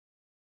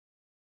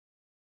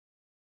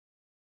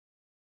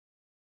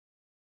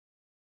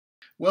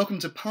Welcome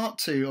to part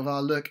 2 of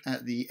our look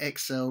at the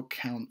Excel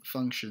count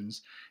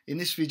functions. In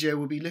this video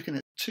we'll be looking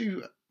at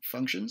two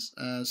functions,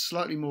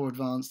 slightly more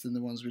advanced than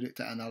the ones we looked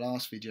at in our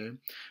last video,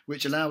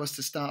 which allow us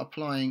to start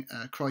applying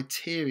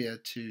criteria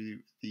to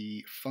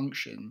the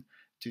function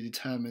to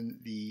determine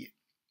the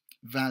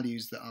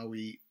values that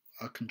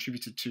are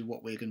contributed to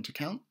what we're going to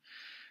count.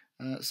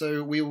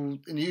 So we will,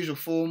 in the usual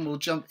form, we'll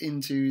jump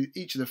into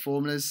each of the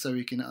formulas so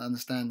we can get an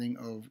understanding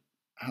of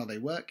how they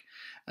work,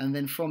 and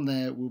then from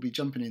there we'll be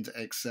jumping into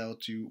Excel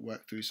to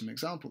work through some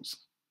examples.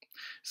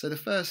 So the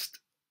first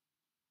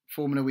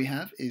formula we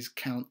have is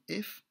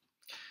Countif.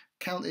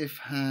 Countif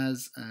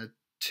has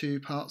two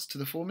parts to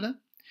the formula.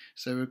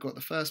 So we've got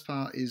the first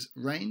part is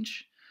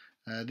range.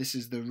 This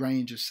is the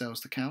range of cells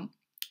to count,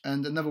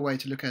 and another way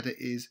to look at it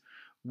is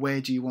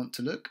where do you want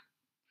to look.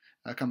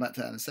 I'll come back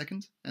to that in a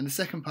second. And the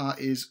second part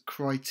is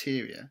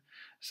criteria.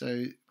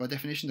 So by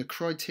definition, the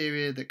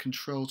criteria that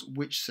controls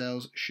which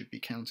cells should be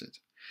counted.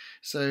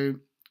 So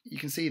you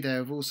can see there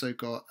I've also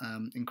got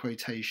in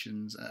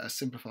quotations a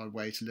simplified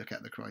way to look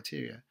at the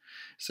criteria.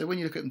 So when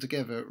you look at them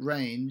together,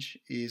 range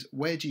is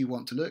where do you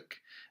want to look,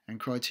 and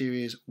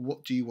criteria is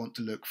what do you want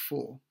to look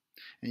for.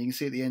 And you can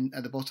see at the end,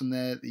 at the bottom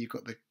there, that you've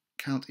got the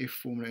Countif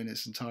formula in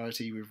its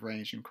entirety with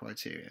range and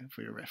criteria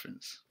for your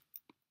reference.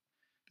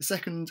 The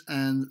second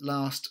and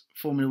last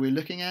formula we're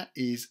looking at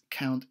is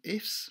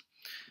Countifs.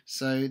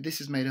 So this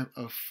is made up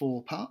of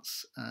four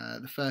parts.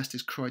 The first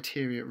is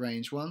criteria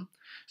range 1.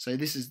 So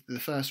this is the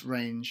first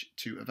range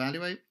to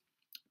evaluate.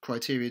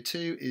 Criteria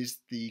 2 is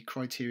the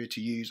criteria to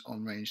use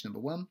on range number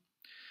 1.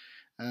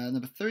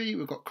 Number 3,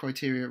 we've got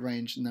criteria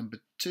range number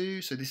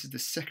 2. So this is the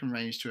second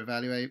range to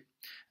evaluate.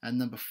 And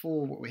number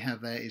 4, what we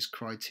have there is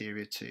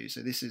criteria 2.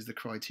 So this is the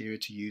criteria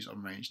to use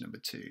on range number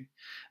 2.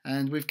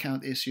 And with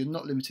Countifs, you're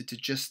not limited to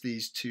just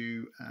these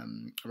two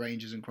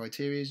ranges and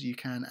criteria. You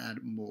can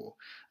add more.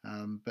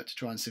 But to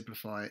try and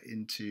simplify it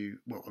into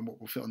what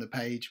will fit on the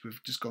page,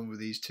 we've just gone with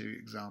these two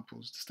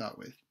examples to start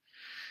with.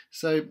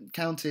 So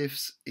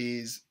Countifs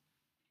is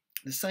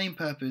the same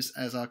purpose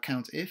as our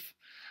Countif,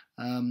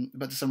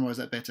 but to summarise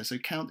that better. So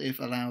Countif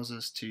allows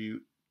us to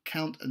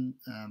count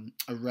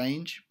a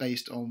range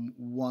based on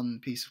one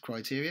piece of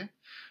criteria,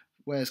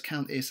 whereas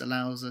Countifs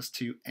allows us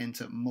to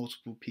enter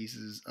multiple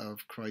pieces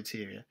of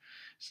criteria.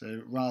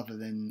 So rather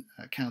than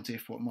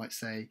Countif, what might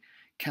say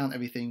count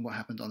everything what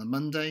happened on a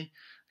Monday,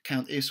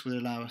 Countifs would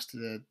allow us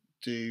to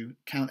do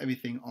count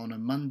everything on a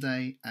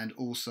Monday and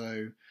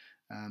also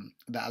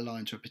that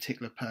align to a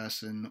particular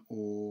person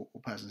or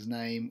person's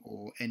name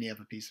or any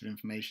other piece of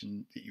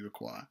information that you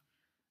require.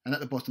 And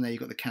at the bottom there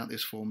you've got the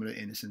Countifs formula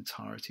in its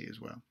entirety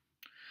as well.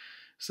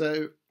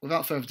 So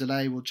without further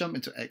delay, we'll jump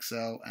into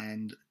Excel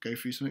and go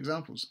through some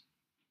examples.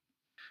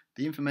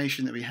 The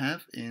information that we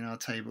have in our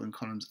table in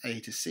columns A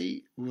to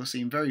C will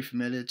seem very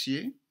familiar to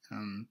you,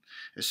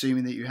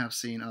 assuming that you have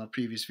seen our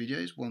previous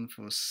videos, one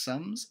for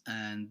sums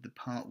and the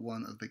part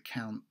 1 of the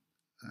count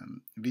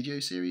video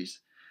series.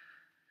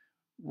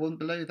 One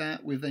below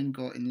that, we've then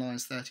got in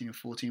lines 13 and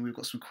 14, we've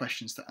got some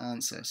questions to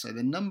answer. So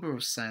the number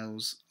of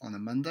sales on a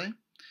Monday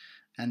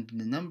and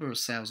the number of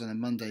sales on a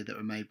Monday that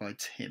were made by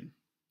Tim.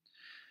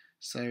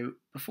 So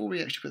before we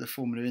actually put the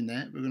formula in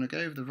there, we're going to go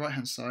over the right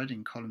hand side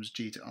in columns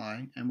G to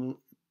I, and we'll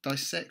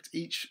dissect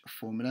each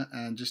formula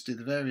and just do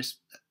the various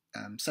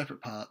separate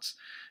parts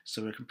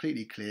so we're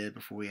completely clear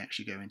before we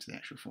actually go into the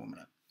actual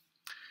formula.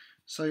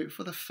 So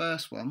for the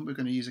first one, we're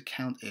going to use a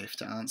Countif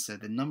to answer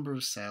the number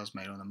of sales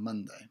made on a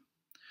Monday.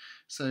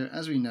 So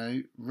as we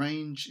know,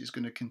 range is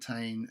going to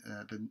contain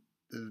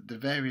the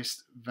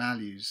various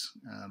values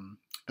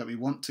that we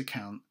want to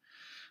count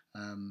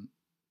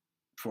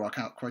for our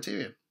count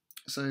criteria.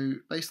 So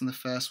based on the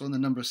first one, the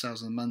number of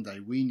sales on a Monday,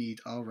 we need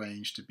our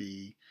range to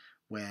be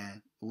where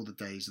all the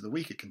days of the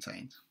week are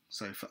contained.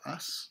 So for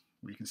us,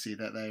 we can see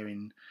that they're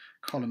in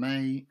column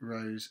A,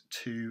 rows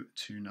 2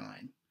 to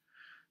 9.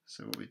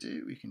 So what we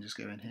do, we can just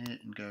go in here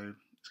and go,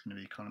 it's going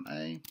to be column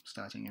A,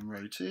 starting in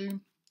row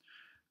 2,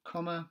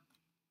 comma,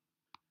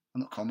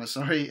 not comma,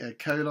 sorry, a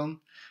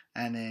colon,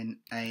 and then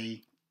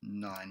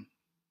A9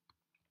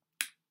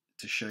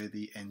 to show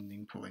the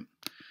ending point.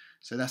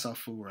 So that's our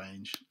full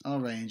range. Our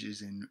range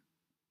is in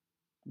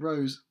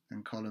rows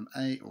and column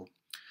A, or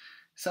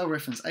cell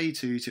reference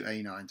A2 to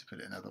A9 to put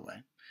it another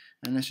way.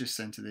 And let's just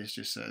center this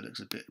just so it looks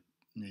a bit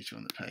neater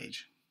on the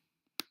page.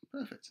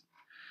 Perfect.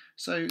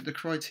 So the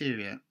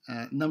criteria,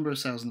 number of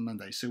sales on the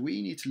Monday. So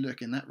we need to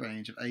look in that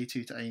range of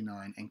A2 to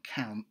A9 and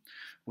count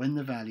when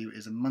the value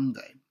is a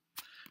Monday.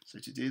 So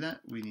to do that,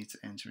 we need to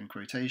enter in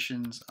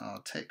quotations our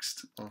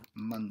text of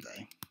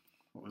Monday,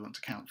 what we want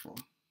to count for.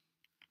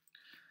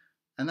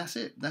 And that's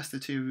it. That's the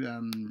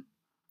two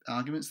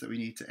arguments that we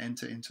need to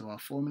enter into our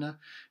formula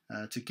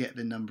to get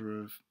the number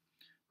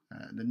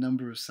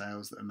of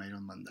sales that are made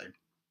on Monday.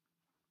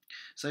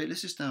 So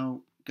let's just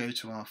now go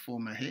to our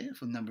formula here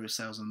for the number of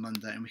sales on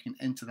Monday, and we can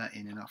enter that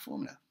in our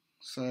formula.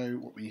 So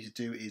what we need to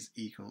do is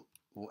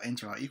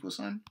enter our equal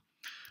sign,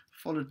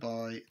 followed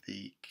by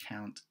the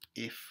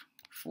Countif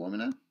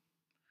formula,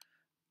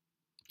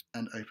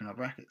 and open our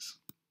brackets.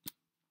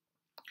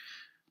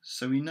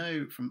 So we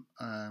know from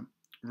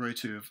row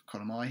 2 of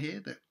column I here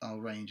that our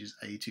range is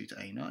A2 to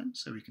A9,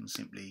 so we can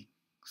simply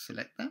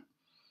select that.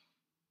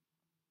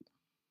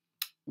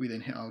 We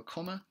then hit our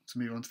comma to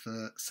move on to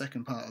the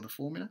second part of the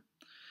formula.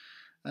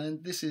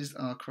 And this is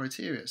our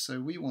criteria. So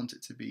we want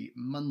it to be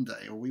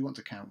Monday, or we want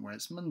to count where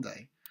it's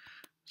Monday.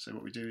 So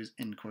what we do is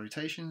in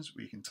quotations,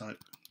 we can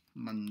type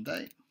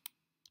Monday,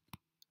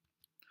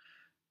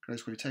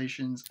 close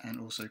quotations, and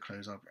also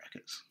close our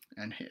brackets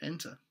and hit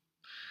enter.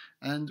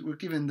 And we're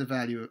given the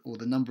value or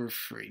the number of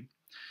 3.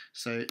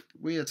 So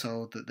we are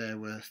told that there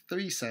were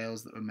 3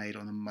 sales that were made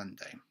on a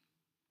Monday.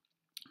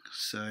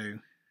 So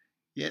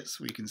yes,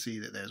 we can see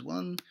that there's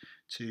 1,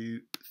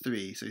 2,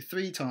 3. So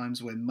 3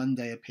 times when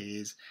Monday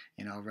appears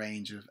in our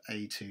range of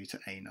A2 to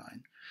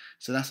A9.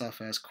 So that's our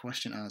first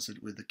question answered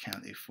with the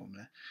Countif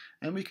formula.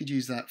 And we could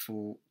use that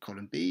for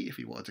column B if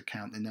we wanted to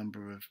count the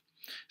number of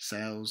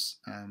sales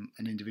an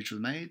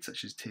individual made,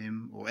 such as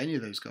Tim or any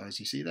of those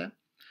guys you see there.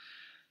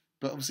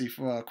 But obviously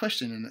for our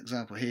question and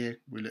example here,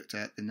 we looked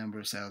at the number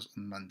of sales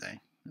on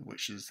Monday,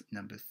 which is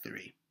number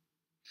 3.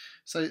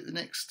 So the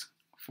next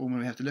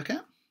formula we have to look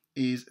at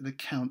is the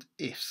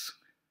Countifs.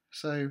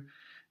 So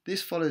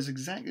this follows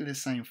exactly the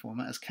same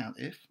format as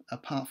Countif,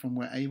 apart from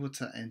we're able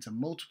to enter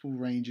multiple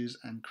ranges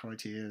and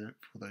criteria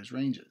for those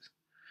ranges.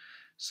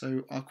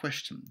 So our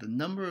question, the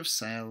number of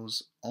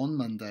sales on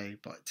Monday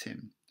by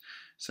Tim.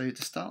 So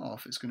to start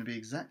off, it's going to be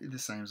exactly the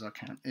same as our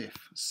Countif.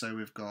 So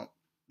we've got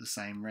the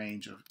same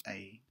range of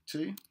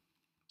A2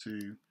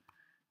 to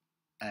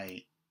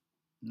A9.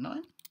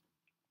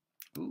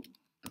 Ooh,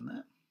 done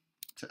that.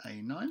 To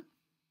A9.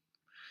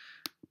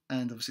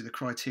 And obviously the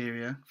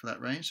criteria for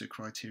that range, so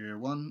criteria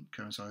 1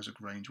 coincides with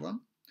range 1.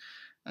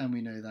 And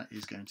we know that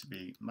is going to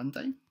be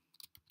Monday.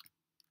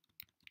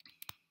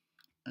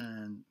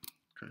 And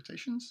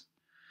quotations.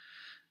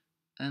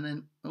 And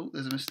then, oh,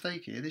 there's a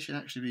mistake here. This should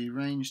actually be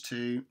range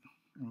 2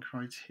 and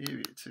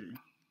criteria 2.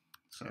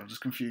 So I'm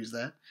just confused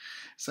there.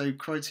 So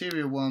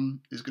criteria 1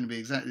 is going to be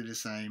exactly the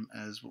same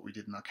as what we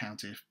did in our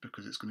Countif,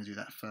 because it's going to do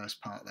that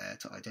first part there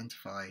to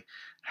identify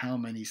how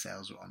many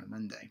sales were on a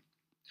Monday.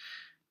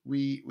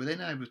 We were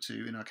then able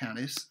to, in our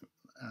Countifs,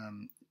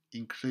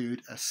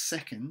 include a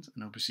second,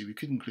 and obviously we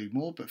could include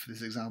more, but for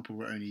this example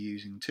we're only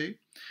using 2.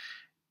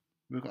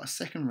 We've got a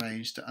second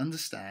range to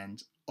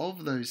understand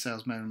of those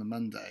sales made on a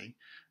Monday,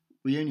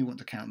 we only want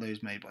to count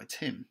those made by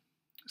Tim.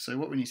 So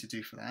what we need to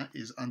do for that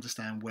is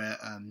understand where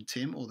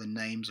Tim or the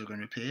names are going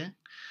to appear,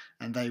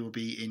 and they will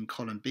be in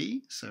column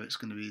B, so it's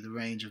going to be the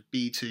range of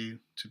B2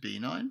 to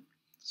B9,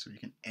 so we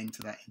can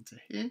enter that into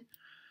here.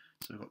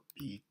 So we've got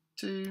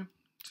B2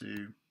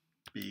 to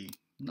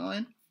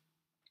B9,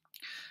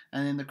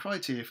 and then the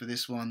criteria for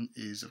this one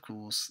is of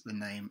course the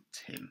name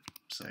Tim.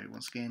 So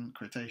once again,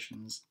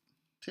 quotations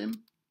Tim,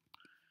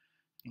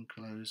 in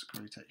close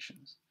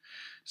quotations.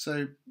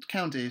 So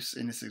Countifs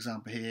in this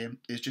example here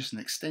is just an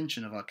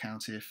extension of our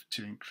Countif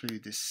to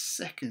include this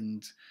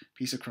second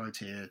piece of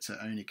criteria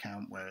to only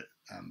count where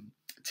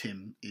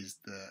Tim is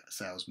the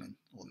salesman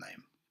or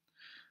name.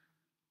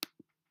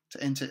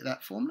 To enter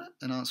that formula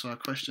and answer our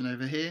question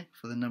over here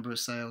for the number of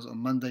sales on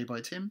Monday by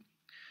Tim,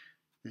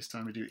 this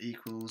time we do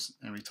equals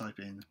and we type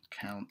in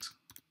count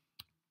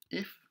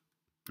if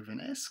with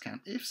an S,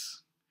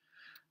 Countifs,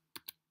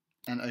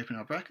 and open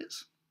our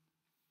brackets.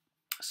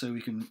 So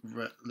we can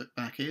look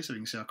back here, so we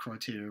can see our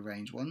criteria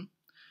range 1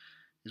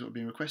 is what we're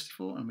being requested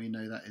for, and we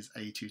know that is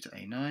A2 to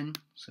A9,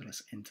 so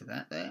let's enter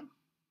that there.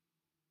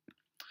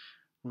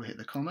 We'll hit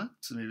the comma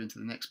to move into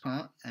the next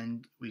part,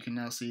 and we can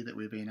now see that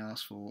we're being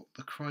asked for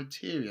the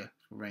criteria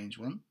for range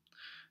 1.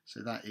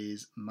 So that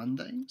is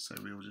Monday, so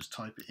we will just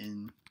type it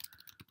in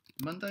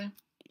Monday.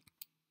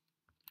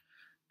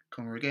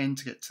 Comma again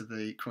to get to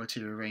the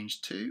criteria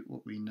range 2,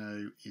 what we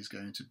know is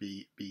going to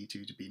be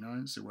B2 to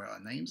B9, so where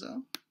our names are.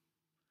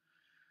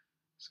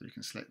 So we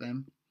can select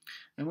them.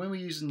 And when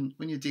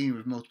you're dealing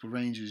with multiple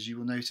ranges, you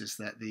will notice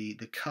that the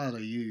colour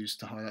used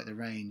to highlight the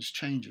range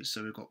changes.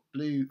 So we've got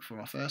blue for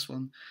our first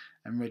one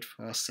and red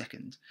for our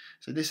second.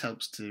 So this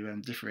helps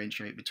to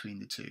differentiate between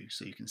the two,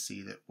 so you can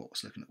see that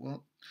what's looking at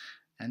what.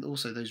 And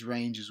also those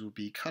ranges will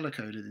be colour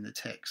coded in the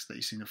text that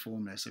you see in the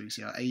formula. So you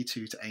see our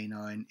A2 to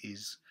A9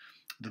 is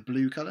the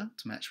blue colour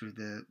to match with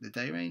the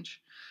day range,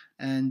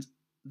 and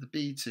the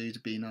B2 to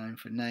B9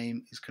 for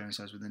name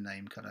coincides with the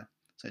name colour.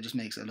 So it just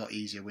makes it a lot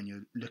easier when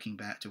you're looking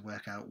back to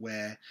work out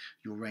where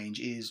your range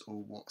is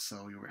or what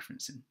cell you're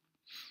referencing.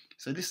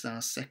 So this is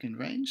our second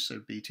range,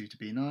 so B2 to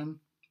B9.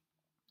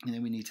 And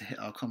then we need to hit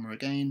our comma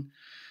again.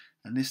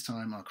 And this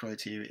time our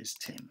criteria is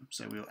Tim.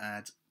 So we'll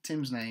add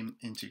Tim's name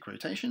into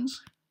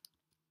quotations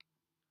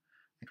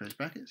and close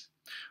brackets.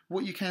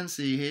 What you can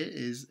see here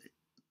is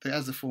that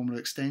as the formula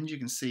extends, you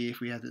can see if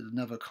we added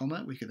another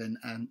comma, we could then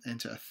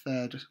enter a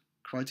third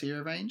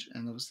criteria range,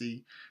 and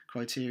obviously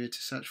criteria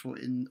to search for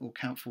in or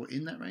count for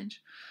in that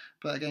range.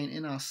 But again,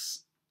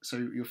 so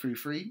you're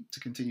free to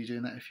continue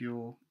doing that if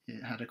you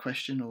had a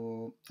question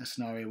or a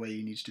scenario where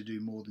you needed to do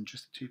more than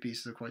just the 2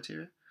 pieces of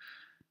criteria.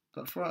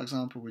 But for our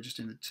example, we're just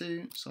doing the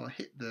 2, so I'll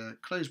hit the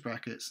close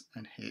brackets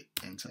and hit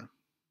enter.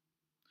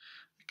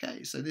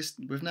 Okay, so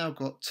we've now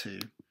got 2.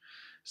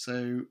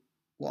 So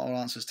what our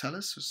answers tell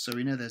us, so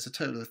we know there's a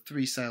total of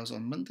 3 sales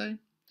on Monday,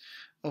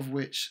 of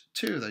which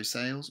 2 of those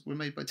sales were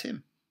made by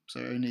Tim.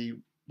 So only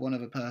one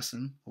other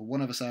person or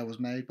one other sale was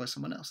made by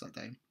someone else that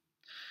day.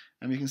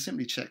 And we can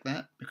simply check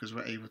that because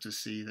we're able to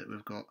see that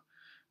we've got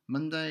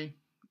Monday,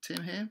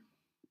 Tim here,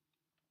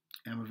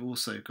 and we've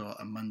also got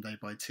a Monday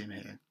by Tim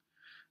here.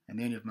 And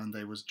the only of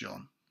Monday was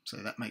John. So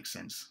that makes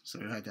sense. So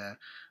we had a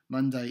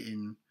Monday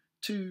in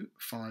 2,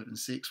 5 and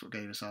 6, what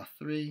gave us our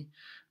 3.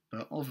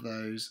 But of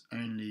those,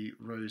 only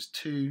rows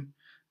 2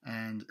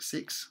 and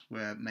 6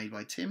 were made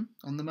by Tim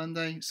on the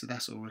Monday. So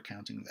that's all we're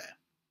counting there.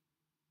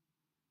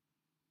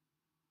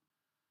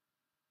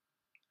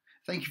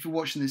 Thank you for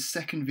watching this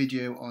second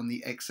video on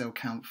the Excel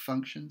count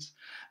functions.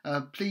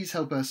 Please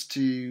help us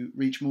to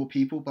reach more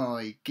people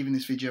by giving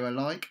this video a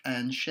like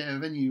and share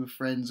with any of your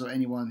friends or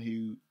anyone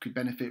who could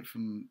benefit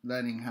from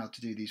learning how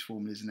to do these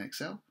formulas in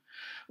Excel.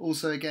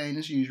 Also, again,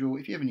 as usual,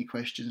 if you have any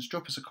questions,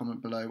 drop us a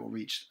comment below or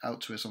reach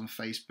out to us on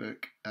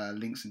Facebook,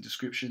 links in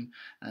description,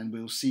 and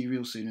we'll see you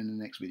real soon in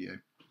the next video.